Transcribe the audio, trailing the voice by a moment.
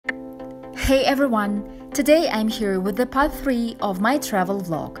Hey everyone! Today I'm here with the part 3 of my travel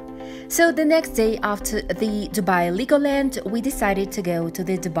vlog. So the next day after the Dubai Legoland, we decided to go to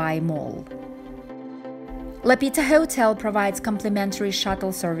the Dubai Mall. Lapita Hotel provides complimentary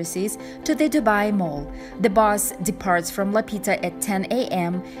shuttle services to the Dubai Mall. The bus departs from Lapita at 10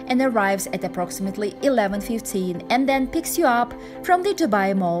 a.m. and arrives at approximately 11:15 and then picks you up from the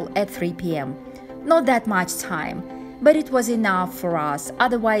Dubai Mall at 3 p.m. Not that much time, but it was enough for us,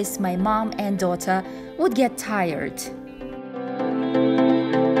 otherwise my mom and daughter would get tired.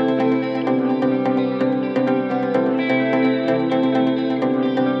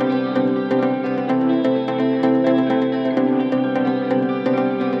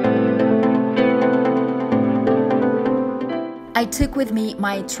 I took with me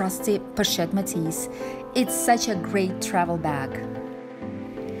my trusty pochette Matisse. It's such a great travel bag.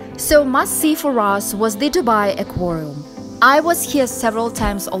 So must-see for us was the Dubai Aquarium. I was here several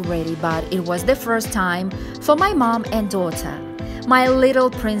times already, but it was the first time for my mom and daughter. My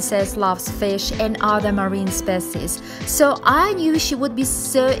little princess loves fish and other marine species, so I knew she would be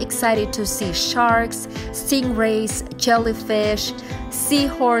so excited to see sharks, stingrays, jellyfish,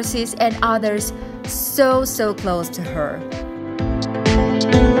 seahorses and others so close to her.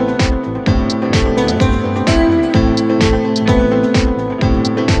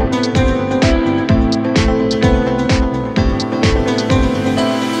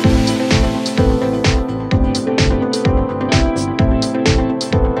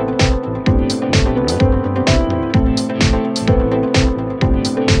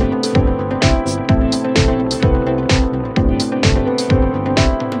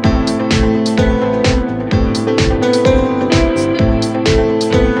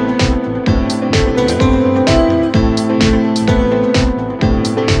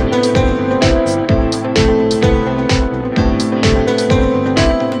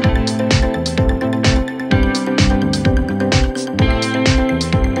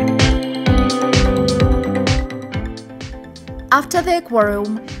 After the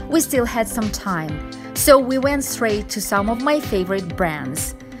aquarium, we still had some time, so we went straight to some of my favorite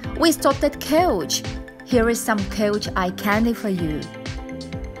brands. We stopped at Coach. Here is some Coach eye candy for you.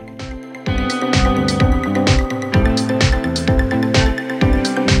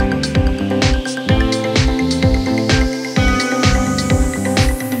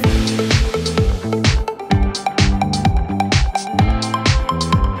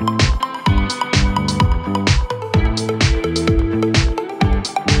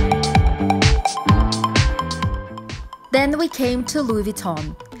 Then we came to Louis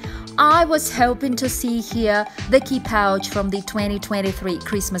Vuitton. I was hoping to see here the key pouch from the 2023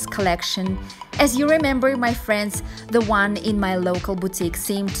 Christmas collection. As you remember, my friends, the one in my local boutique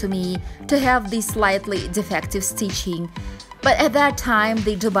seemed to me to have this slightly defective stitching. But at that time,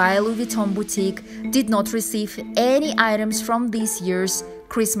 the Dubai Louis Vuitton boutique did not receive any items from this year's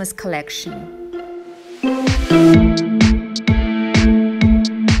Christmas collection.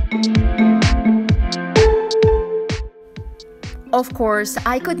 Of course,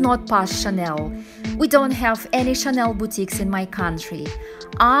 I could not pass Chanel. We don't have any Chanel boutiques in my country.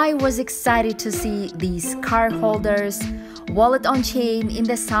 I was excited to see these card holders, wallet on chain in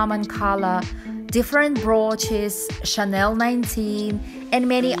the salmon color, different brooches, Chanel 19, and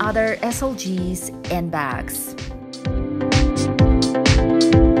many other SLGs and bags.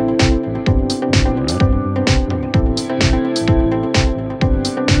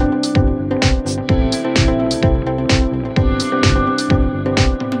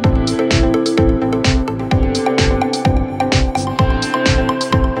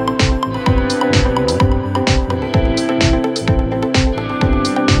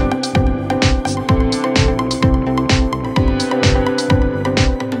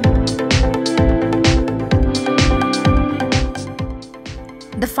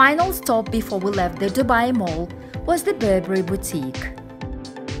 The final stop before we left the Dubai Mall was the Burberry boutique.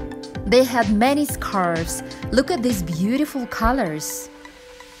 They had many scarves. Look at these beautiful colors.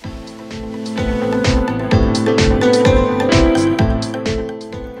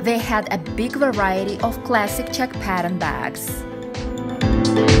 They had a big variety of classic check pattern bags.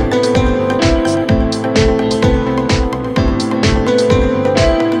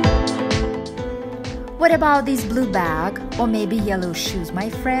 What about this blue bag or maybe yellow shoes, my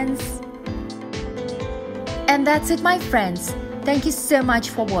friends? And that's it, my friends. Thank you so much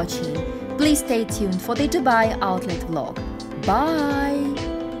for watching. Please stay tuned for the Dubai outlet vlog. Bye!